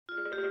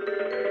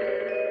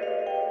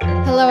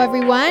Hello,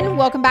 everyone.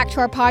 Welcome back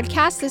to our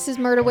podcast. This is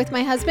Murder with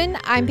My Husband.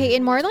 I'm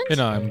Peyton Moreland.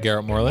 And I'm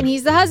Garrett Moreland. And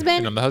he's the husband.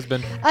 And I'm the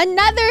husband.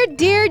 Another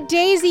Dear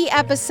Daisy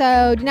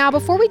episode. Now,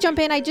 before we jump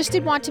in, I just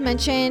did want to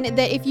mention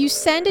that if you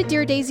send a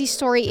Dear Daisy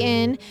story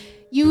in,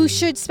 you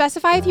should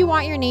specify if you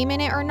want your name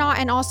in it or not.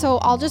 And also,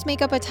 I'll just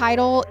make up a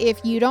title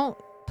if you don't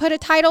put a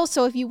title.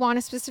 So if you want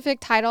a specific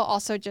title,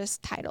 also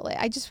just title it.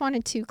 I just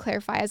wanted to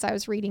clarify as I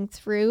was reading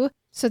through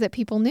so that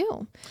people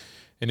knew.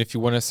 And if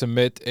you want to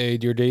submit a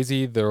Dear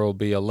Daisy, there will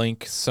be a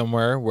link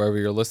somewhere wherever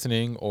you're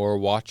listening or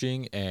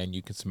watching, and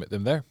you can submit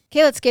them there.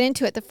 Okay, let's get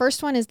into it. The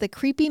first one is the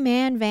Creepy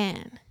Man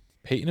Van.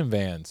 Peyton and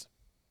Vans.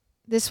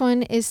 This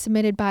one is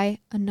submitted by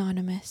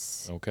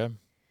Anonymous. Okay.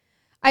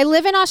 I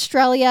live in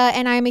Australia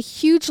and I am a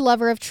huge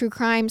lover of true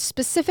crime,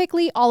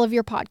 specifically all of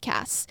your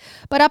podcasts.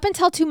 But up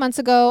until 2 months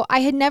ago, I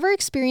had never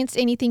experienced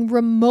anything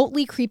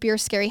remotely creepy or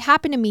scary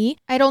happen to me.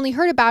 I'd only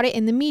heard about it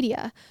in the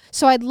media.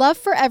 So I'd love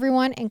for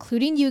everyone,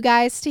 including you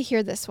guys, to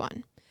hear this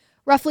one.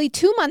 Roughly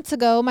 2 months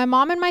ago, my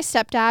mom and my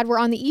stepdad were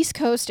on the East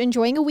Coast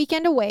enjoying a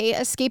weekend away,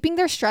 escaping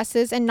their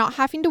stresses and not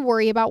having to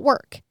worry about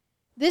work.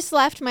 This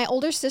left my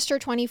older sister,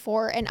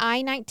 24, and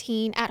I,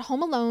 19, at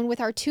home alone with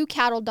our 2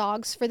 cattle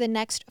dogs for the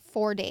next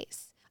 4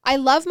 days. I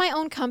love my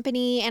own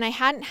company, and I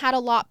hadn't had a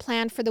lot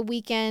planned for the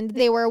weekend.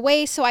 They were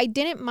away, so I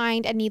didn't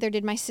mind, and neither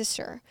did my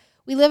sister.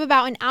 We live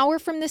about an hour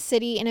from the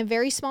city in a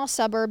very small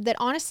suburb that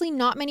honestly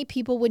not many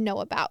people would know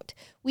about.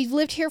 We've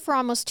lived here for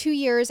almost 2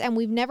 years, and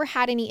we've never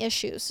had any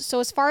issues. So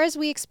as far as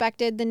we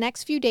expected, the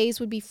next few days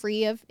would be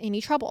free of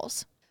any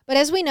troubles. But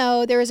as we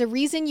know, there is a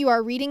reason you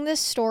are reading this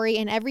story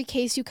in every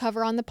case you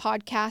cover on the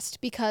podcast,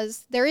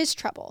 because there is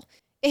trouble.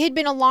 It had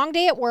been a long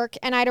day at work,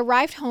 and I'd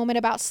arrived home at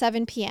about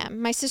 7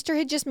 p.m. My sister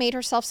had just made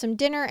herself some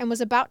dinner and was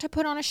about to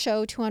put on a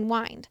show to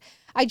unwind.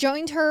 I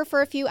joined her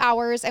for a few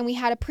hours, and we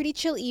had a pretty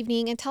chill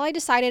evening until I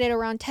decided at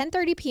around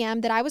 10:30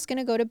 p.m. that I was going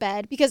to go to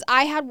bed because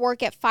I had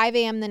work at 5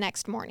 a.m. the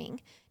next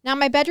morning. Now,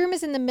 my bedroom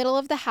is in the middle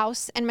of the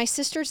house, and my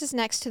sister's is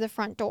next to the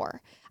front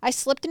door. I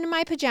slipped into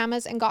my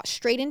pajamas and got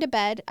straight into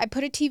bed. I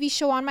put a TV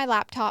show on my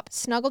laptop,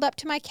 snuggled up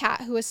to my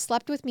cat, who has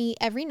slept with me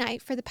every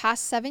night for the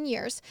past 7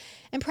 years,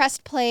 and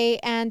pressed play,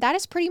 and that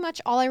is pretty much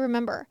all I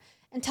remember,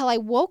 until I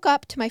woke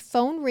up to my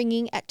phone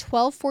ringing at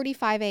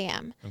 12:45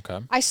 a.m. Okay.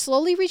 I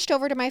slowly reached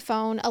over to my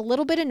phone, a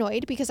little bit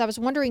annoyed because I was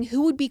wondering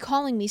who would be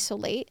calling me so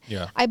late.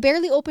 Yeah. I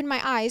barely opened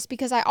my eyes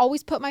because I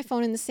always put my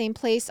phone in the same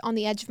place on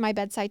the edge of my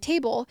bedside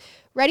table,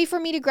 ready for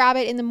me to grab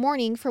it in the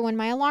morning for when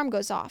my alarm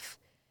goes off.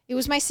 It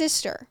was my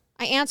sister.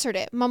 I answered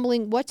it,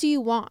 mumbling, "What do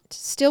you want?"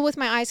 still with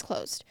my eyes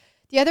closed.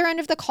 The other end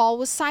of the call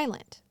was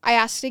silent. I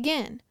asked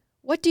again,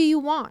 "What do you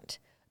want?"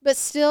 But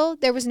still,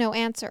 there was no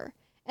answer.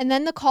 And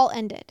then the call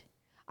ended.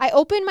 I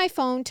opened my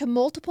phone to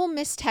multiple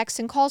missed texts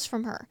and calls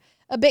from her.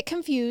 A bit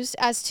confused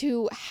as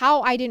to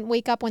how I didn't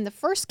wake up when the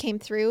first came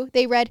through,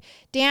 they read,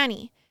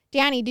 Danny,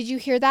 did you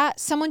hear that?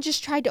 Someone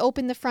just tried to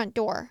open the front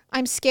door.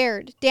 I'm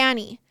scared.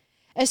 Danny.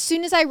 As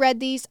soon as I read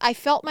these, I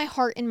felt my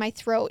heart in my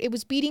throat. It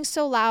was beating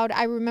so loud,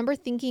 I remember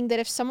thinking that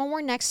if someone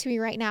were next to me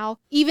right now,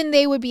 even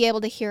they would be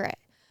able to hear it.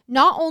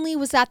 Not only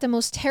was that the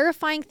most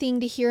terrifying thing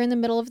to hear in the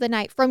middle of the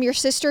night from your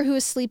sister who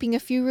is sleeping a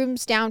few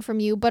rooms down from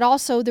you, but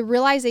also the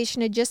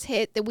realization had just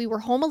hit that we were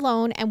home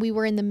alone and we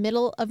were in the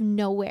middle of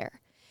nowhere.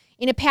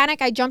 In a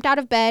panic, I jumped out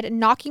of bed,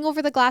 knocking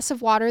over the glass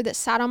of water that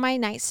sat on my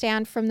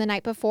nightstand from the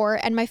night before,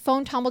 and my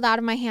phone tumbled out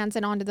of my hands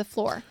and onto the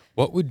floor.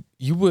 What would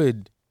you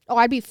would? Oh,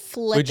 I'd be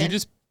flipping. Would you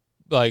just,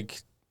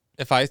 like,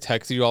 if I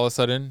texted you all of a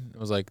sudden, I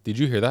was like, "Did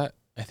you hear that?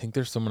 I think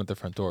there's someone at the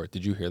front door.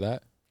 Did you hear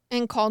that?"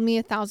 And called me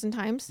 1,000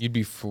 times. You'd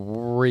be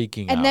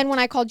freaking out. And then when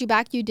I called you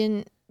back,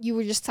 you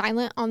were just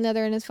silent on the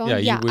other end of the phone?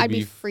 Yeah, I'd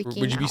be freaking out.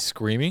 Would you be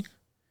screaming?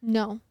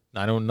 No.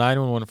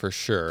 911 for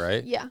sure,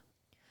 right? Yeah.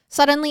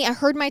 Suddenly, I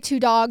heard my 2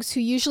 dogs,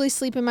 who usually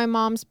sleep in my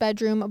mom's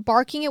bedroom,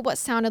 barking at what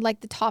sounded like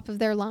the top of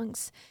their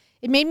lungs.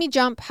 It made me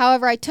jump.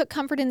 However, I took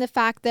comfort in the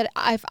fact that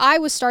if I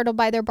was startled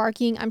by their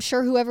barking, I'm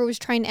sure whoever was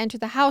trying to enter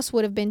the house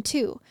would have been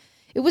too.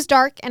 It was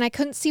dark, and I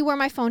couldn't see where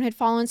my phone had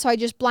fallen, so I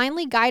just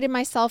blindly guided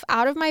myself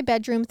out of my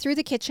bedroom, through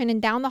the kitchen, and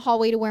down the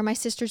hallway to where my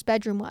sister's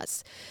bedroom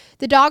was.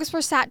 The dogs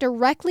were sat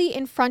directly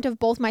in front of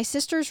both my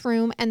sister's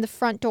room and the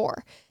front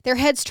door. Their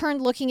heads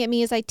turned looking at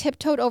me as I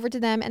tiptoed over to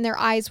them, and their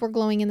eyes were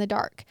glowing in the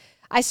dark.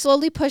 I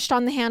slowly pushed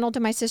on the handle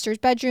to my sister's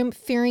bedroom,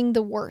 fearing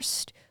the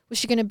worst. Was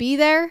she going to be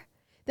there?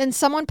 Then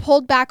someone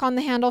pulled back on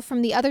the handle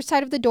from the other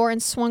side of the door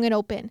and swung it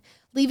open,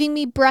 leaving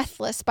me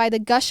breathless by the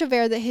gush of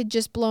air that had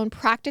just blown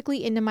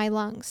practically into my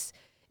lungs.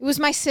 It was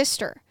my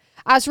sister.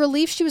 I was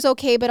relieved she was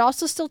okay, but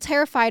also still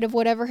terrified of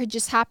whatever had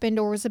just happened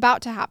or was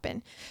about to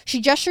happen. She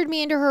gestured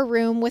me into her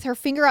room with her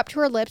finger up to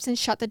her lips and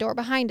shut the door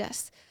behind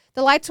us.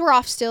 The lights were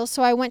off still,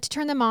 so I went to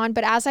turn them on,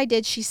 but as I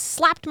did, she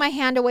slapped my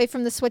hand away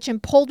from the switch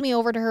and pulled me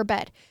over to her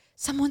bed.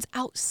 "Someone's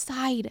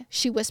outside,"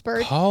 she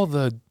whispered. Call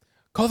the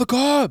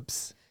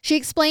cops. She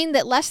explained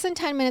that less than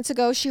 10 minutes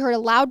ago, she heard a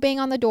loud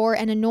bang on the door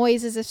and a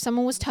noise as if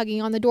someone was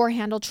tugging on the door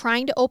handle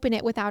trying to open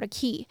it without a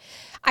key.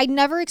 I'd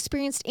never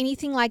experienced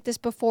anything like this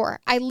before.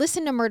 I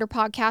listen to murder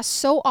podcasts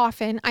so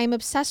often. I'm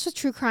obsessed with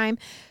true crime,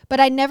 but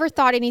I never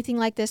thought anything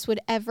like this would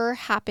ever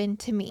happen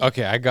to me.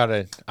 Okay, I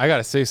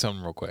gotta say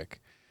something real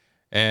quick.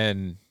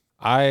 And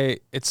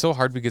it's so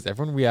hard because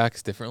everyone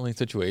reacts differently in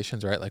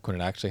situations, right? Like when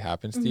it actually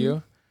happens to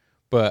you.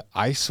 But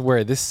I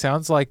swear, this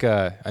sounds like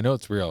I know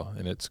it's real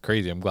and it's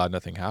crazy. I'm glad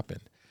nothing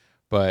happened.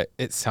 But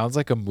it sounds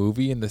like a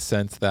movie in the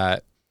sense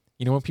that,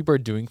 you know, when people are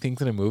doing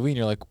things in a movie and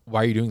you're like,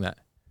 why are you doing that?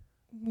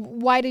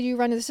 Why did you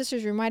run to the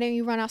sister's room? Why didn't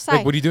you run outside?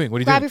 Like, what are you doing?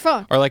 Grab your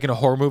phone. Or like in a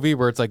horror movie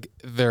where it's like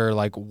they're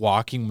like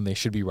walking when they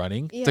should be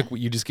running. Yeah. It's like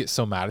you just get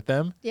so mad at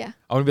them. Yeah.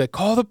 I want to be like,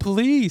 call the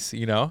police,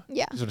 you know?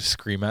 Yeah. Just want to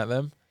scream at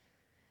them.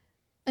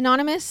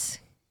 Anonymous,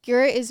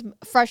 Garrett is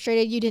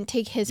frustrated you didn't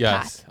take his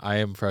path. Yes, I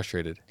am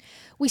frustrated.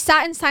 We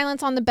sat in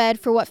silence on the bed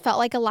for what felt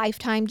like a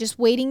lifetime, just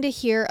waiting to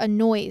hear a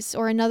noise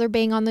or another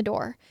bang on the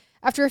door.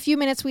 After a few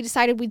minutes, we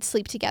decided we'd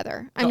sleep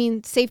together. I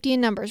mean, safety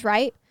in numbers,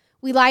 right?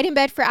 We lied in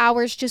bed for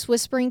hours, just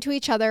whispering to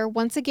each other,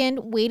 once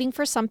again, waiting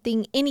for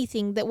something,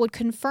 anything that would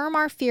confirm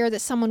our fear that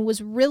someone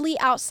was really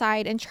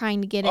outside and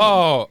trying to get in.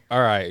 Oh,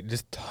 all right.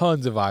 Just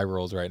tons of eye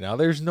rolls right now.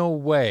 There's no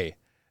way.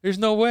 There's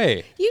no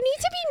way. You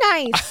need to be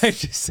nice. I'm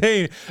just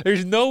saying,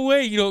 there's no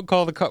way you don't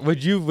call the cops.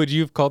 Would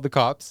you have called the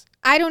cops?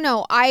 I don't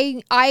know.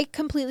 I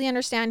completely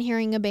understand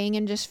hearing a bang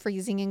and just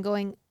freezing and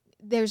going,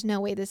 there's no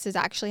way this is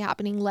actually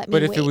happening. Let me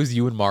But if wait. it was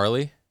you and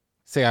Marley,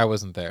 say I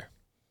wasn't there.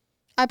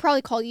 I'd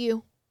probably call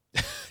you.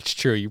 It's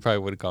true. You probably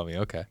would have called me.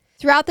 Okay.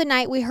 Throughout the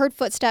night, we heard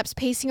footsteps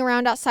pacing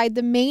around outside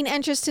the main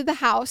entrance to the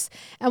house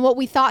and what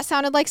we thought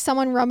sounded like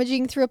someone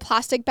rummaging through a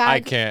plastic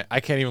bag. I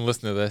can't even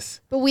listen to this.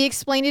 But we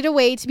explained it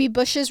away to be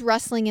bushes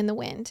rustling in the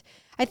wind.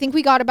 I think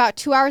we got about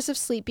 2 hours of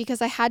sleep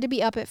because I had to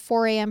be up at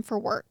 4 a.m. for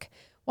work.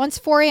 Once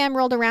 4 a.m.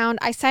 rolled around,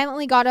 I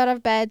silently got out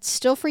of bed,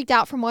 still freaked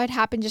out from what had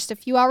happened just a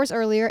few hours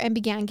earlier, and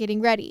began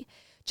getting ready.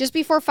 Just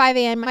before 5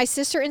 a.m., my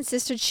sister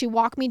insisted she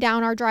walk me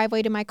down our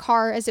driveway to my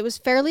car as it was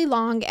fairly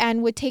long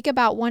and would take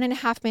about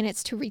 1.5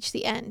 minutes to reach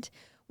the end.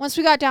 Once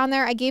we got down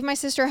there, I gave my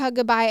sister a hug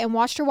goodbye and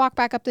watched her walk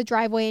back up the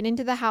driveway and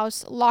into the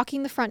house,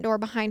 locking the front door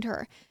behind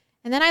her.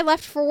 And then I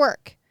left for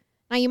work.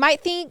 Now you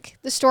might think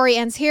the story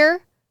ends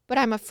here, but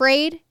I'm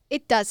afraid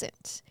it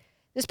doesn't.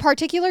 This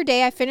particular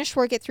day, I finished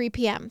work at 3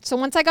 p.m. So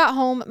once I got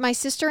home, my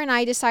sister and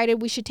I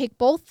decided we should take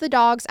both the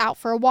dogs out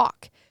for a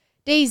walk.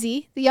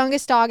 Daisy, the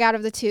youngest dog out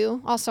of the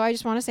two, also I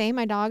just want to say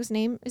my dog's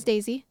name is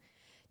Daisy,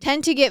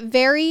 tend to get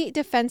very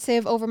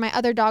defensive over my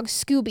other dog,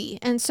 Scooby.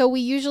 And so we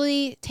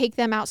usually take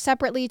them out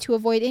separately to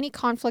avoid any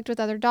conflict with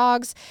other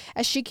dogs,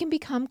 as she can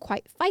become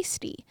quite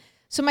feisty.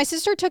 So my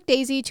sister took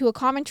Daisy to a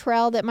common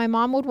trail that my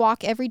mom would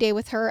walk every day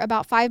with her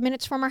about 5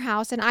 minutes from our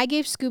house, and I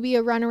gave Scooby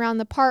a run around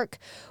the park,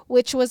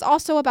 which was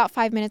also about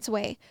 5 minutes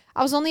away.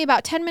 I was only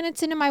about 10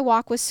 minutes into my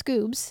walk with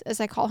Scoobs,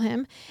 as I call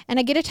him, and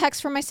I get a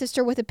text from my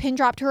sister with a pin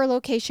drop to her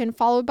location,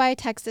 followed by a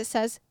text that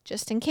says,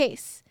 just in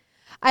case.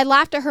 I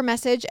laughed at her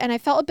message, and I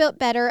felt a bit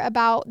better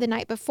about the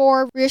night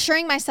before,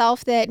 reassuring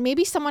myself that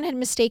maybe someone had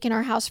mistaken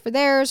our house for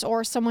theirs,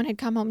 or someone had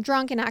come home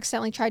drunk and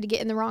accidentally tried to get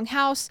in the wrong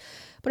house.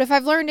 But if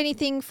I've learned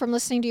anything from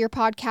listening to your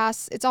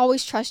podcasts, it's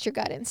always trust your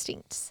gut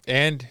instincts.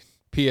 And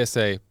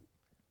PSA,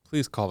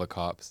 please call the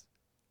cops.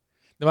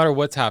 No matter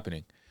what's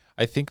happening.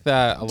 I think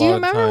that a lot of times... Do you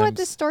remember what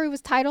this story was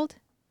titled?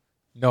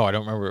 No, I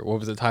don't remember. What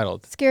was it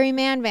titled? Scary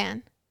Man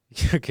Van.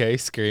 Okay,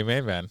 Scary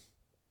Man Van.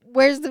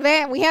 Where's the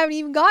van? We haven't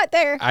even got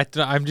there.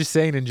 I'm just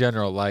saying in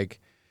general, like,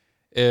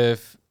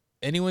 if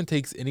anyone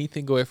takes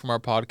anything away from our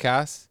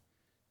podcast,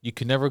 you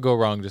can never go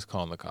wrong just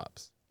calling the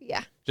cops.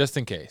 Yeah. Just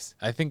in case.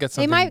 I think that's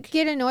something... They might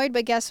get annoyed,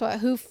 but guess what?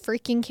 Who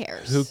freaking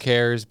cares? Who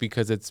cares?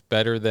 Because it's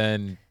better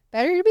than...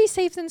 Better to be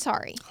safe than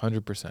sorry.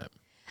 100%.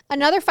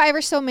 Another 5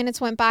 or so minutes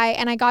went by,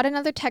 and I got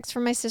another text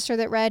from my sister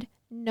that read,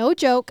 no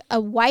joke, a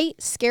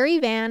white, scary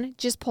van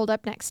just pulled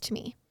up next to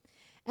me.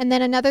 And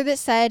then another that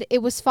said,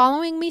 it was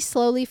following me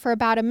slowly for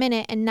about a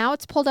minute, and now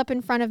it's pulled up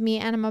in front of me,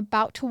 and I'm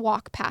about to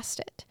walk past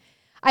it.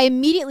 I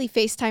immediately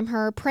FaceTime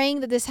her,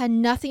 praying that this had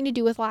nothing to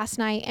do with last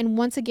night, and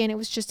once again, it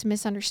was just a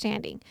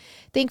misunderstanding.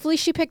 Thankfully,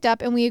 she picked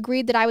up, and we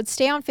agreed that I would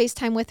stay on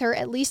FaceTime with her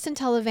at least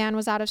until the van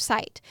was out of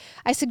sight.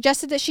 I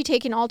suggested that she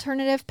take an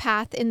alternative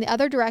path in the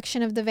other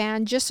direction of the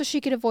van just so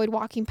she could avoid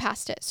walking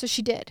past it, so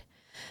she did.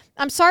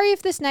 I'm sorry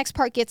if this next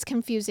part gets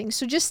confusing,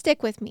 so just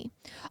stick with me.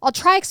 I'll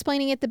try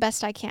explaining it the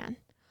best I can.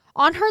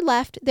 On her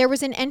left, there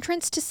was an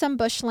entrance to some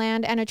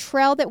bushland and a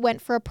trail that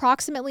went for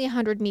approximately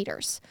 100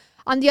 meters.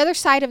 On the other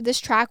side of this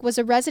track was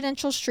a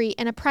residential street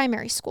and a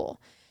primary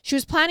school. She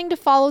was planning to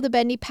follow the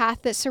bendy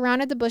path that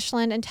surrounded the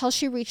bushland until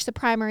she reached the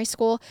primary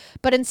school,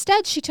 but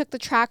instead she took the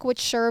track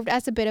which served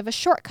as a bit of a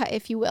shortcut,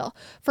 if you will,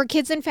 for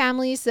kids and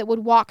families that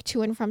would walk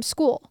to and from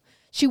school.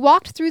 She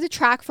walked through the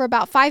track for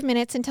about 5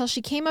 minutes until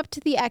she came up to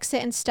the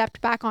exit and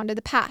stepped back onto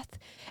the path.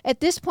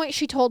 At this point,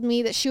 she told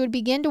me that she would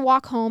begin to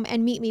walk home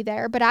and meet me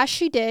there, but as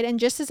she did, and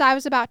just as I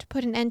was about to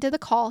put an end to the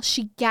call,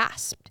 she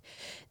gasped.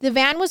 The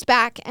van was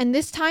back, and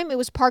this time it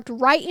was parked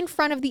right in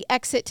front of the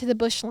exit to the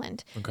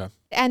bushland. Okay.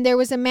 and there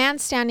was a man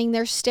standing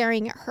there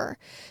staring at her.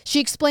 She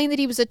explained that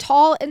he was a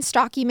tall and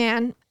stocky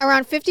man,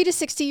 around 50 to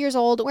 60 years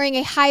old, wearing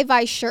a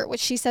high-vis shirt, which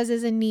she says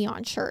is a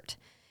neon shirt.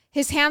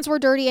 His hands were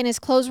dirty and his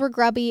clothes were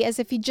grubby, as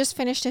if he'd just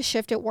finished a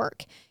shift at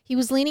work. He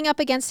was leaning up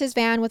against his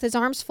van with his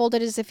arms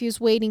folded as if he was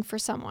waiting for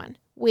someone,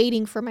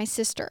 waiting for my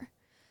sister.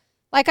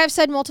 Like I've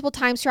said multiple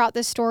times throughout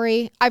this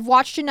story, I've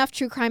watched enough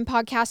true crime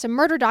podcasts and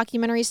murder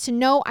documentaries to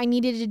know I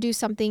needed to do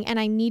something, and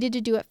I needed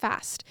to do it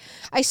fast.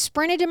 I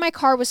sprinted in my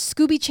car with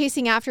Scooby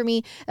chasing after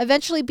me,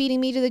 eventually beating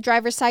me to the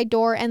driver's side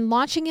door and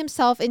launching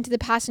himself into the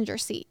passenger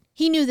seat.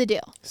 He knew the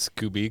deal.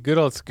 Scooby. Good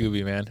old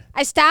Scooby, man.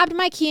 I stabbed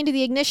my key into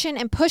the ignition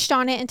and pushed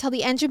on it until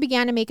the engine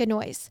began to make a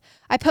noise.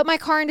 I put my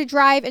car into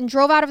drive and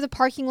drove out of the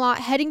parking lot,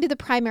 heading to the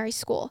primary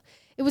school.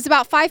 It was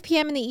about 5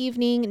 p.m. in the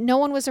evening, no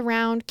one was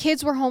around,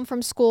 kids were home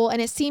from school, and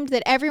it seemed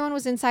that everyone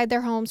was inside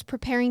their homes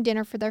preparing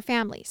dinner for their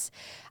families.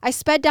 I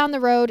sped down the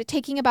road,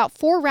 taking about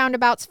 4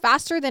 roundabouts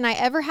faster than I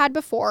ever had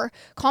before.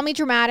 Call me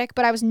dramatic,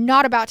 but I was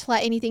not about to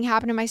let anything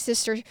happen to my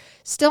sister.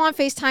 Still on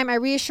FaceTime, I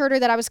reassured her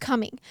that I was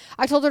coming.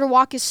 I told her to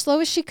walk as slow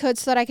as she could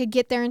so that I could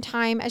get there in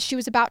time as she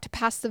was about to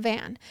pass the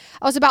van.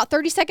 I was about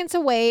 30 seconds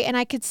away, and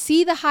I could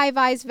see the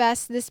high-vis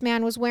vest this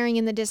man was wearing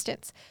in the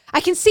distance. I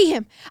can see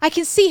him! I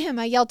can see him!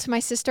 I yelled to my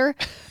sister.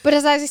 But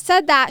as I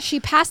said that, she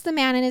passed the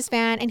man in his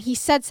van, and he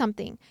said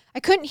something. I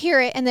couldn't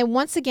hear it, and then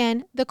once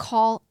again, the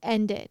call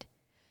ended.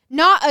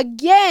 Not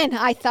again,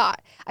 I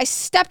thought. I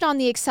stepped on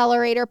the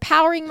accelerator,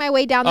 powering my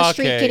way down the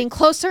street, getting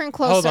closer and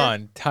closer. Hold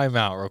on. Time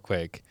out real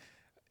quick.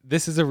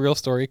 This is a real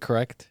story,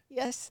 correct?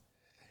 Yes.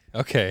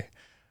 Okay.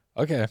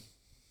 All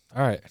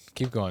right.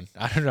 Keep going.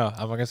 I don't know.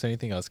 I'm not going to say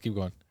anything else. Keep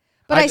going.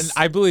 But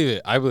I believe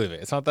it. I believe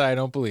it. It's not that I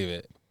don't believe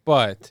it.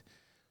 But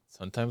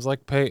sometimes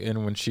like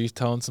Peyton, when she's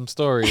telling some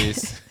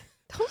stories...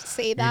 Don't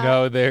say that. You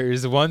know,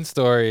 there's one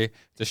story,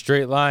 it's a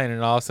straight line,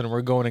 and all of a sudden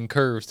we're going in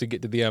curves to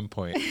get to the end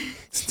point.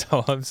 That's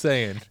all I'm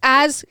saying.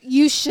 As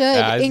you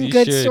should in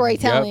good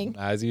storytelling.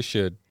 Yep, as you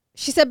should.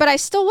 She said, but I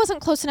still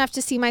wasn't close enough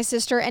to see my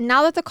sister, and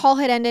now that the call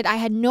had ended, I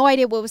had no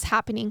idea what was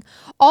happening.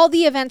 All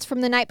the events from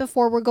the night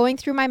before were going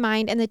through my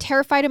mind, and the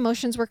terrified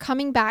emotions were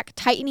coming back,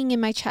 tightening in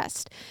my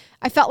chest.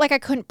 I felt like I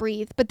couldn't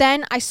breathe, but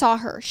then I saw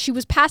her. She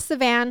was past the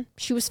van.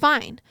 She was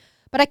fine.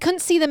 But I couldn't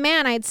see the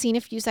man I had seen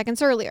a few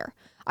seconds earlier.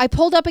 I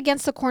pulled up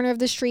against the corner of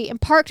the street and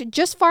parked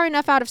just far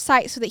enough out of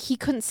sight so that he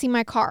couldn't see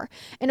my car,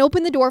 and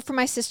opened the door for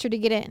my sister to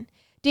get in.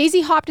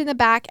 Daisy hopped in the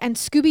back, and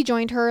Scooby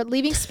joined her,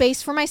 leaving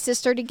space for my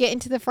sister to get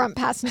into the front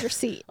passenger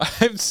seat.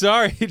 I'm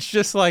sorry. It's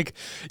just like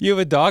you have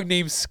a dog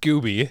named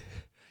Scooby.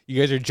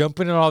 You guys are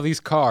jumping in all these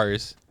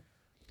cars.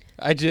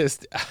 I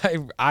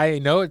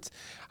know it's...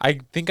 I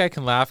think I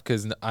can laugh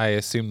because I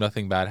assume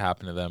nothing bad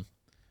happened to them.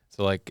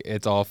 So, like,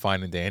 it's all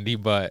fine and dandy,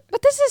 but...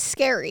 But this is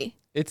scary.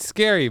 It's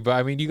scary, but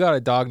I mean, you got a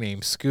dog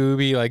named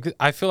Scooby. Like,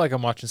 I feel like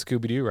I'm watching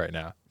Scooby-Doo right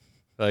now.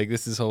 Like,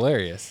 this is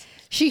hilarious.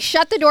 She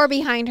shut the door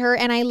behind her,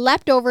 and I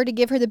leapt over to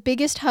give her the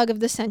biggest hug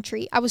of the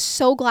century. I was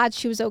so glad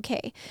she was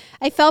okay.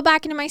 I fell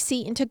back into my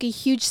seat and took a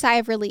huge sigh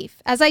of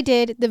relief. As I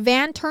did, the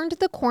van turned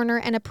the corner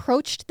and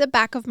approached the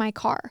back of my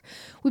car.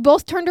 We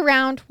both turned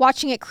around,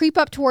 watching it creep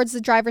up towards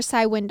the driver's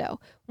side window.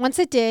 Once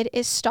it did,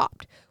 it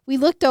stopped. We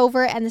looked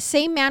over, and the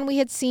same man we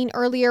had seen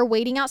earlier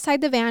waiting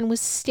outside the van was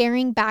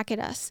staring back at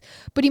us.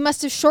 But he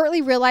must have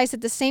shortly realized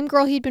that the same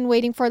girl he'd been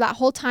waiting for that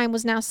whole time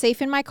was now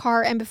safe in my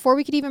car, and before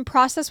we could even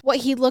process what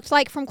he looked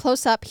like from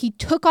close up, he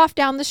took off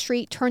down the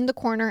street, turned the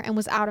corner, and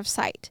was out of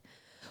sight.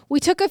 We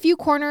took a few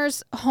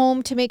corners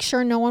home to make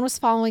sure no one was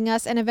following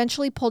us, and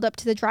eventually pulled up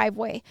to the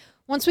driveway.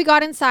 Once we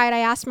got inside, I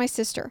asked my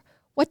sister,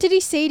 "What did he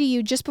say to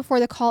you just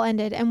before the call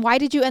ended, and why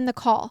did you end the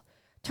call?"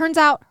 Turns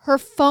out her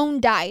phone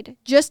died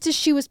just as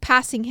she was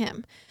passing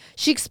him.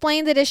 She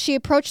explained that as she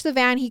approached the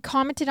van, he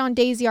commented on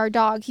Daisy, our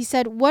dog. He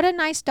said, "What a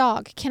nice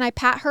dog. Can I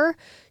pat her?"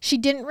 She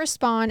didn't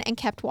respond and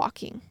kept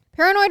walking.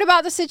 Paranoid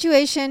about the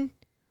situation,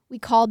 we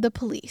called the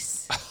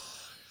police.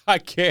 I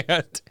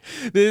can't.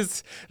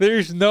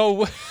 There's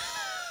no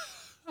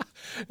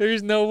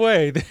There's no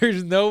way.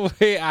 There's no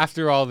way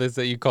after all this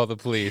that you call the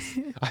police.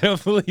 I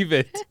don't believe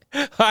it.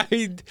 I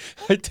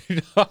do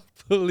not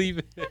believe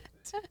it.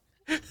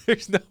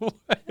 There's no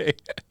way.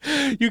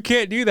 You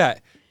can't do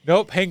that.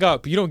 Nope, hang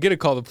up. You don't get to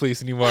call the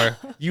police anymore.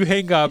 You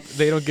hang up.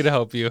 They don't get to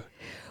help you.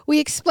 We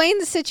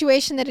explained the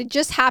situation that had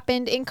just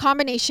happened in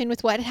combination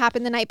with what had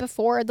happened the night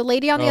before. The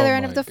lady on the other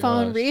end of the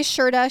phone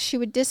reassured us she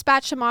would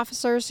dispatch some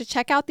officers to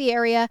check out the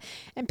area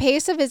and pay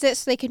us a visit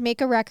so they could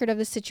make a record of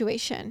the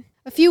situation.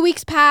 A few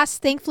weeks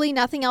passed. Thankfully,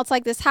 nothing else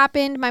like this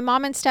happened. My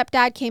mom and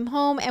stepdad came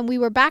home, and we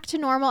were back to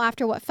normal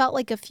after what felt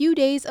like a few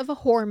days of a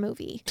horror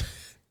movie.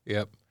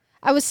 Yep.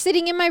 I was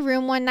sitting in my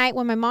room one night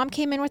when my mom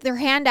came in with her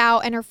hand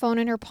out and her phone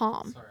in her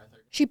palm.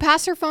 She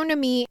passed her phone to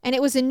me, and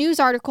it was a news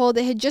article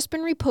that had just been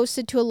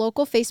reposted to a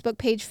local Facebook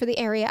page for the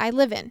area I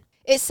live in.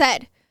 It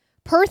said,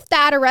 "Perth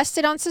dad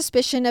arrested on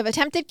suspicion of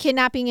attempted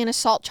kidnapping and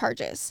assault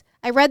charges."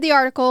 I read the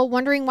article,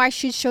 wondering why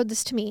she showed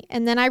this to me,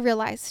 and then I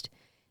realized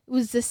it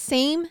was the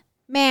same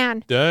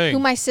man Dang. who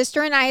my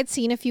sister and I had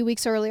seen a few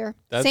weeks earlier.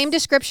 Same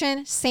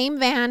description, same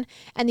van,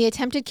 and the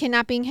attempted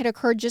kidnapping had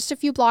occurred just a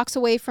few blocks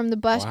away from the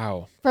bus,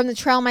 from the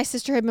trail my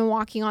sister had been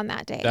walking on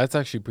that day. That's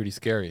actually pretty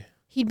scary.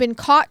 He'd been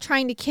caught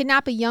trying to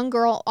kidnap a young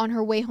girl on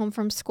her way home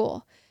from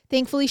school.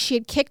 Thankfully, she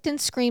had kicked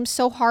and screamed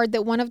so hard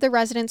that one of the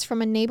residents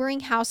from a neighboring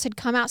house had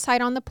come outside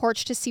on the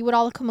porch to see what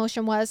all the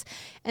commotion was,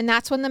 and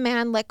that's when the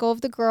man let go of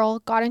the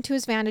girl, got into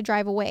his van to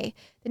drive away.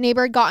 The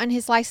neighbor had gotten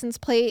his license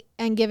plate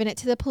and given it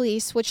to the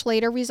police, which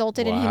later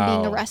resulted in him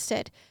being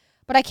arrested.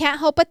 But I can't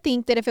help but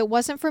think that if it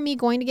wasn't for me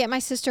going to get my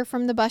sister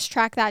from the bus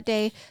track that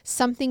day,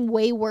 something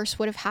way worse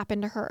would have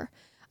happened to her.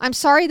 I'm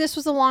sorry this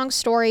was a long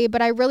story,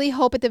 but I really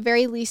hope at the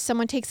very least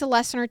someone takes a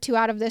lesson or two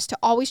out of this to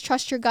always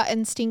trust your gut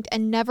instinct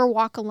and never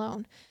walk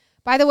alone.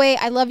 By the way,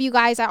 I love you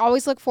guys. I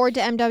always look forward to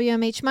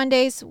MWMH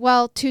Mondays.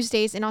 Well,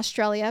 Tuesdays in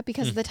Australia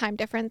because of the time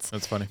difference.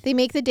 That's funny. They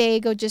make the day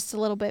go just a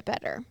little bit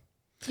better.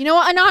 You know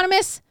what,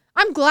 Anonymous?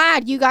 I'm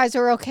glad you guys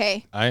are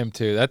okay. I am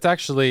too. That's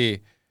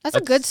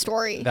a good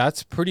story.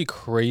 That's pretty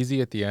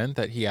crazy at the end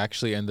that he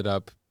actually ended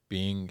up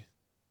being,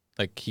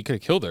 like, he could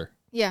have killed her.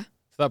 Yeah.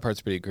 So that part's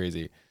pretty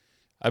crazy.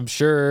 I'm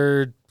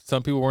sure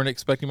some people weren't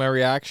expecting my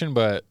reaction,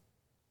 but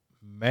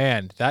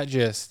man,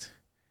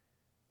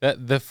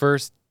 the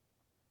first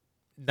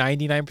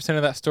 99%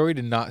 of that story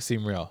did not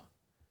seem real.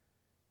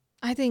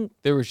 I think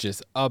there was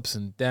just ups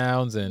and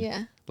downs,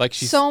 and like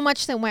so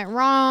much that went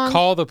wrong.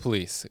 Call the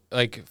police.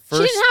 Like,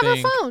 first she didn't have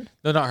thing, a phone.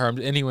 No, not her.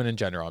 Anyone in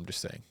general. I'm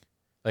just saying.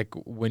 Like,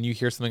 when you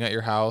hear something at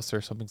your house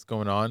or something's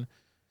going on,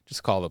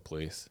 just call the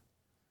police.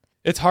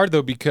 It's hard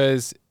though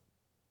because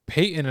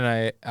Peyton and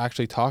I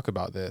actually talk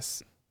about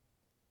this.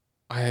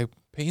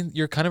 Peyton,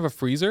 you're kind of a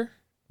freezer.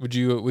 Would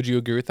you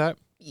agree with that?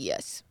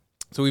 Yes.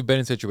 So we've been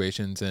in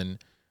situations,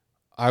 and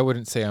I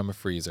wouldn't say I'm a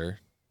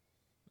freezer.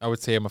 I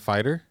would say I'm a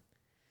fighter.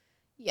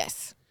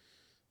 Yes.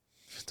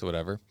 So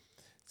whatever.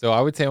 So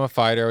I would say I'm a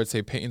fighter. I would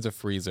say Peyton's a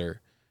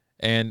freezer.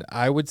 And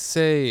I would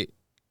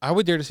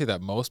dare to say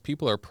that most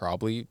people are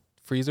probably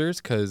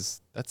freezers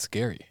because that's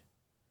scary.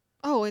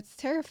 Oh, it's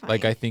terrifying.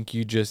 Like, I think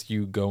you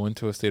go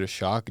into a state of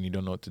shock and you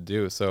don't know what to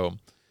do. So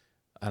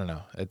I don't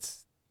know.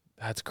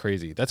 That's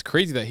crazy. That's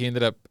crazy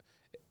that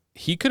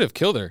he could have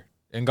killed her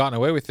and gotten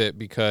away with it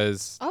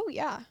because. Oh,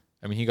 yeah.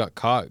 I mean, he got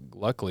caught,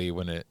 luckily,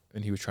 when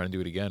he was trying to do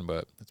it again,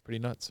 but that's pretty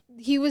nuts.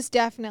 He was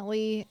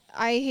definitely,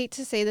 I hate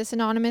to say this,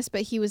 Anonymous,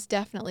 but he was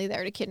definitely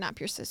there to kidnap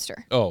your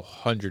sister. Oh,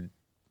 100%.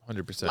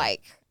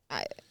 Like,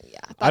 I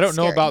don't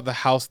know about the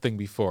house thing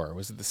before.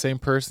 Was it the same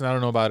person? I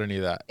don't know about any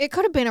of that. It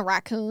could have been a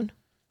raccoon.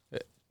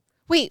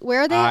 Wait,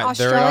 where are they?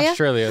 Australia? They're in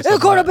Australia. So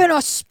it could have been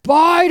a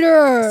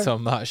spider. So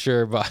I'm not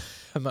sure about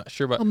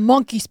a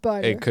monkey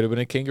spider. It could have been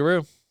a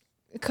kangaroo.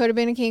 It could have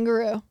been a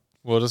kangaroo.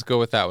 We'll just go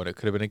with that one. It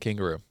could have been a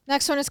kangaroo.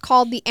 Next one is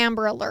called the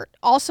Amber Alert,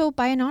 also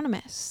by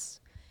Anonymous.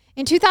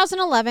 In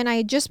 2011, I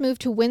had just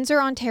moved to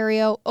Windsor,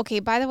 Ontario. Okay,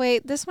 by the way,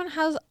 this one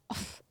has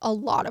a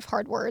lot of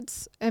hard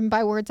words. And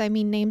by words, I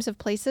mean names of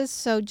places.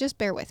 So just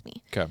bear with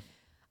me. Okay.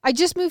 I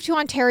just moved to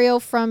Ontario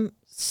from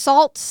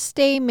Sault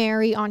Ste.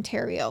 Marie,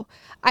 Ontario.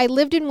 I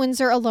lived in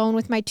Windsor alone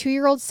with my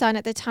 2-year-old son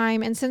at the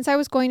time. And since I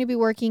was going to be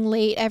working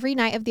late every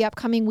night of the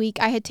upcoming week,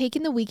 I had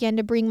taken the weekend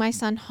to bring my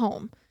son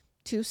home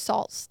to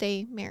Sault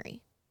Ste.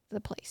 Marie. The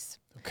place.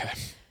 Okay.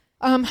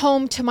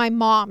 Home to my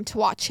mom to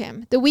watch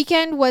him. The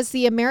weekend was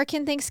the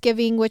American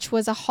Thanksgiving, which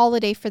was a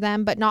holiday for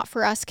them, but not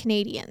for us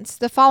Canadians.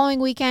 The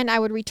following weekend, I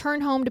would return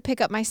home to pick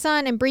up my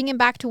son and bring him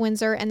back to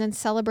Windsor and then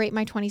celebrate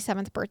my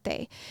 27th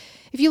birthday.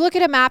 If you look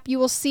at a map, you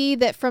will see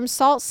that from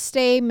Sault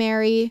Ste.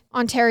 Marie,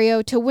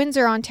 Ontario to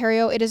Windsor,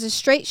 Ontario, it is a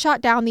straight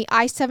shot down the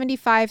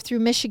I-75 through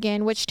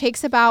Michigan, which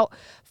takes about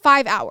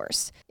 5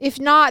 hours. If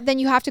not, then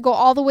you have to go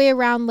all the way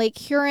around Lake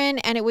Huron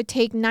and it would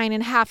take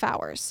 9.5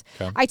 hours.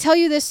 Okay. I tell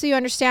you this so you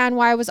understand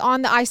why I was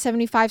on the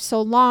I-75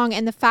 so long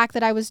and the fact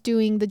that I was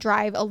doing the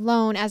drive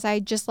alone as I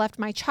just left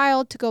my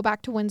child to go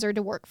back to Windsor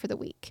to work for the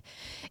week.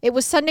 It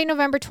was Sunday,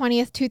 November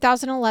 20th,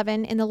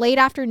 2011 in the late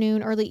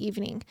afternoon, early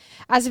evening.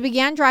 As I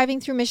began driving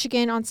through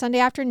Michigan on Sunday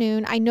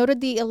afternoon, I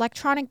noted the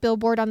electronic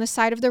billboard on the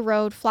side of the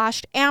road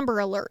flashed Amber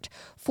Alert.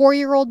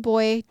 4-year-old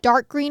boy,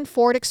 dark green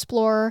Ford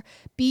Explorer,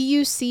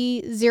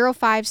 BUC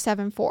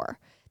 0574.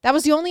 That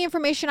was the only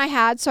information I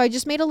had, so I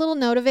just made a little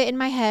note of it in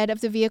my head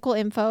of the vehicle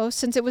info.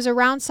 Since it was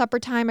around supper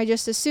time, I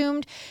just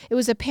assumed it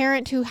was a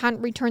parent who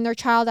hadn't returned their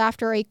child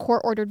after a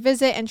court-ordered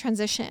visit and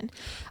transition.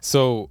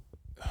 So,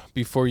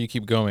 before you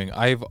keep going,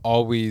 I've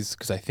always,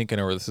 because I think I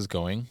know where this is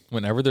going,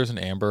 whenever there's an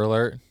Amber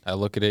Alert, I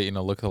look at it,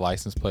 look at the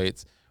license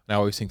plates, and I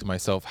always think to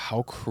myself,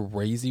 how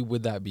crazy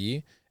would that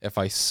be if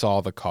I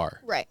saw the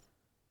car? Right.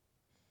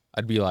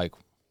 I'd be like,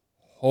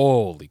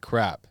 holy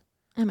crap.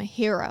 I'm a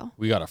hero.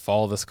 We got to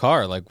follow this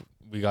car. Like,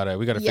 we gotta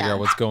figure out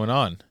what's going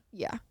on.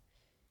 Yeah.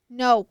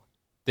 No.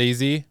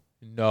 Daisy,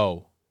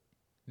 no.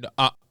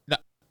 No.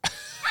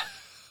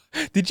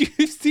 Did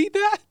you see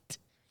that?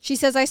 She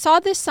says, I saw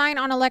this sign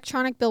on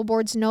electronic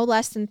billboards no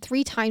less than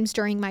 3 times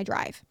during my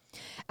drive.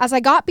 As I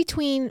got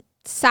between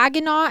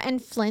Saginaw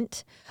and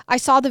Flint, I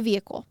saw the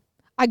vehicle.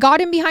 I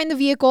got in behind the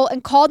vehicle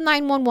and called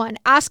 911,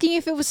 asking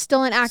if it was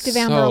still an active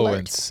Amber Alert.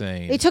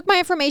 Insane. They took my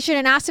information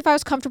and asked if I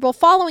was comfortable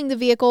following the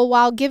vehicle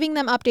while giving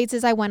them updates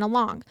as I went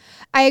along.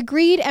 I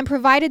agreed and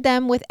provided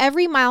them with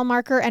every mile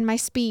marker and my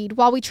speed.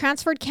 While we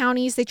transferred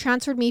counties, they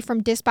transferred me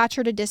from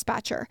dispatcher to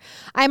dispatcher.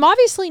 I am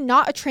obviously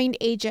not a trained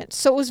agent,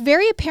 so it was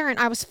very apparent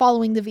I was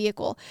following the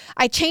vehicle.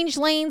 I changed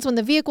lanes when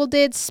the vehicle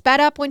did, sped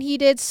up when he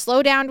did,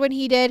 slowed down when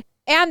he did.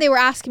 And they were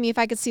asking me if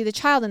I could see the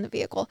child in the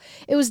vehicle.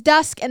 It was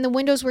dusk and the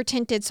windows were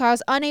tinted, so I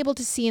was unable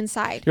to see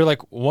inside. You're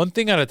like, one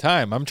thing at a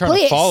time. I'm trying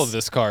to follow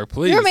this car,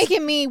 please. You're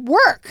making me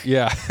work.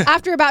 Yeah.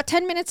 After about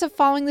 10 minutes of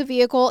following the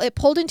vehicle, it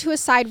pulled into a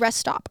side rest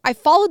stop. I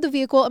followed the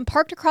vehicle and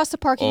parked across the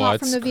parking lot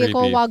from the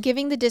vehicle while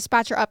giving the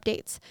dispatcher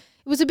updates.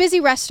 It was a busy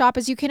rest stop,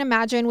 as you can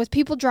imagine, with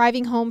people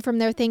driving home from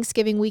their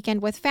Thanksgiving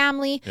weekend with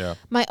family. Yeah.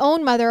 My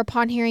own mother,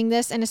 upon hearing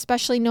this, and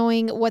especially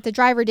knowing what the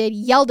driver did,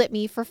 yelled at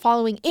me for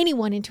following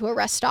anyone into a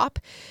rest stop.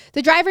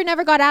 The driver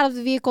never got out of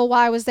the vehicle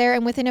while I was there,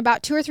 and within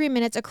about 2 or 3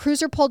 minutes, a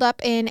cruiser pulled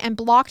up in and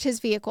blocked his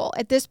vehicle.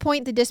 At this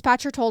point, the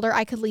dispatcher told her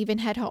I could leave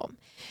and head home.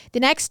 The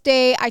next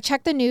day, I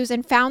checked the news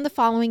and found the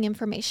following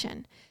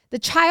information. The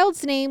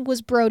child's name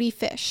was Brody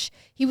Fish.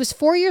 He was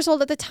 4 years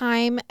old at the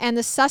time, and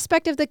the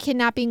suspect of the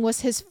kidnapping was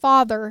his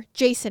father,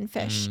 Jason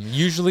Fish.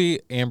 Usually,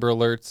 Amber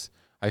Alerts,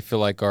 I feel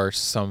like, are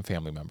some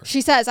family members.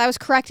 She says, I was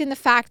correct in the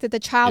fact that the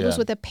child was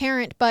with a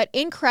parent, but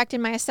incorrect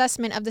in my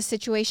assessment of the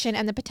situation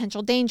and the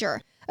potential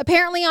danger.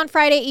 Apparently, on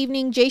Friday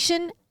evening,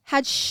 Jason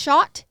had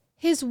shot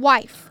his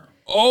wife.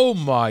 Oh,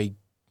 my.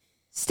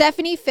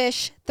 Stephanie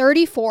Fish,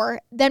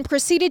 34, then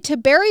proceeded to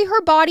bury her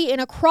body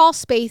in a crawl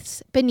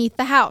space beneath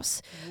the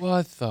house.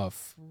 What the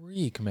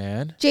freak,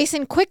 man?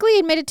 Jason quickly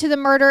admitted to the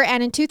murder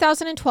and in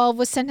 2012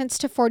 was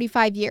sentenced to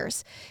 45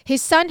 years.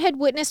 His son had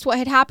witnessed what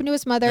had happened to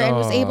his mother and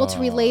was able to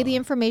relay the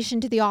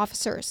information to the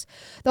officers.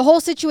 The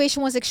whole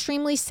situation was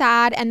extremely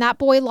sad, and that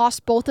boy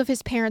lost both of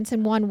his parents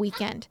in one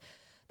weekend.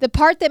 The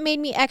part that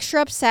made me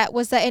extra upset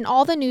was that in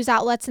all the news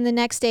outlets in the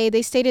next day,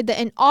 they stated that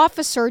an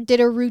officer did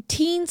a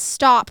routine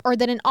stop or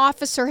that an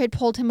officer had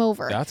pulled him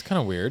over. That's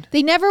kind of weird.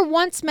 They never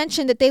once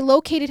mentioned that they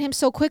located him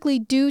so quickly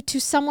due to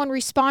someone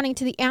responding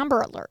to the Amber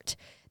Alert.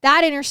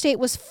 That interstate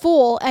was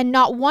full and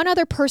not one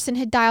other person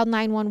had dialed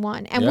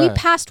 911. And we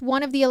passed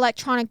one of the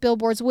electronic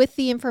billboards with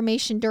the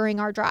information during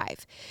our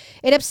drive.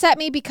 It upset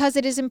me because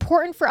it is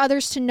important for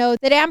others to know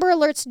that Amber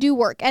Alerts do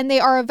work and they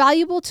are a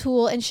valuable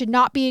tool and should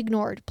not be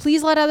ignored.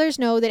 Please let others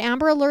know that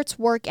Amber Alerts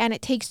work and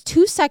it takes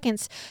 2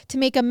 seconds to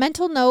make a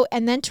mental note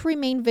and then to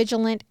remain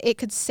vigilant. It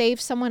could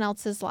save someone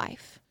else's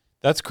life.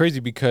 That's crazy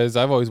because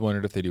I've always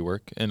wondered if they do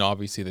work, and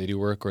obviously they do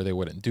work or they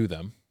wouldn't do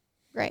them.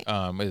 Right.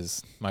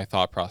 Is my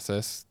thought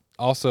process.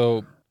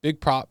 Also, big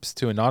props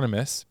to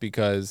Anonymous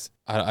because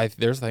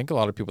there's, I think, a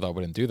lot of people that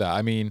wouldn't do that.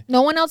 I mean,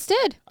 no one else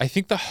did. I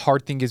think the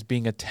hard thing is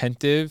being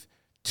attentive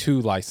to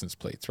license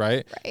plates,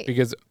 right?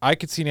 Because I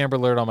could see an Amber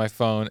Alert on my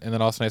phone, and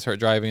then all of a sudden I start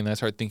driving, and I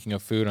start thinking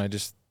of food, and I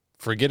just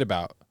forget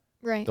about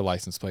the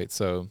license plate.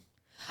 So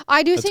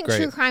I do think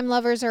true crime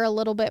lovers are a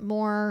little bit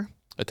more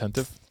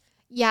attentive.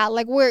 Yeah,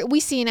 like we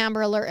see an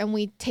Amber Alert and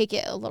we take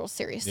it a little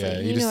seriously. Yeah,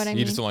 you know what I mean?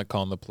 You just don't like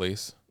calling the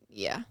police.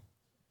 Yeah.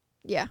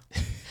 Yeah.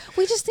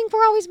 We just think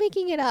we're always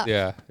making it up.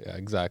 Yeah,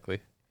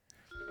 exactly.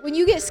 When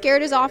you get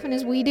scared as often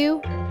as we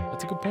do.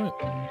 That's a good point.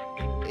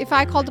 If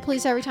I called the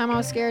police every time I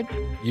was scared.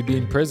 You'd be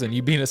in prison.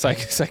 You'd be in a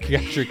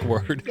psychiatric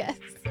ward. Yes.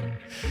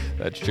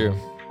 That's true.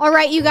 All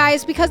right, you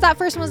guys, because that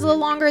first one was a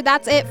little longer,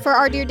 that's it for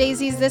our Dear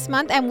Daisies this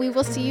month, and we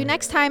will see you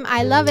next time.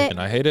 I love it.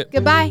 And I hate it.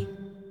 Goodbye.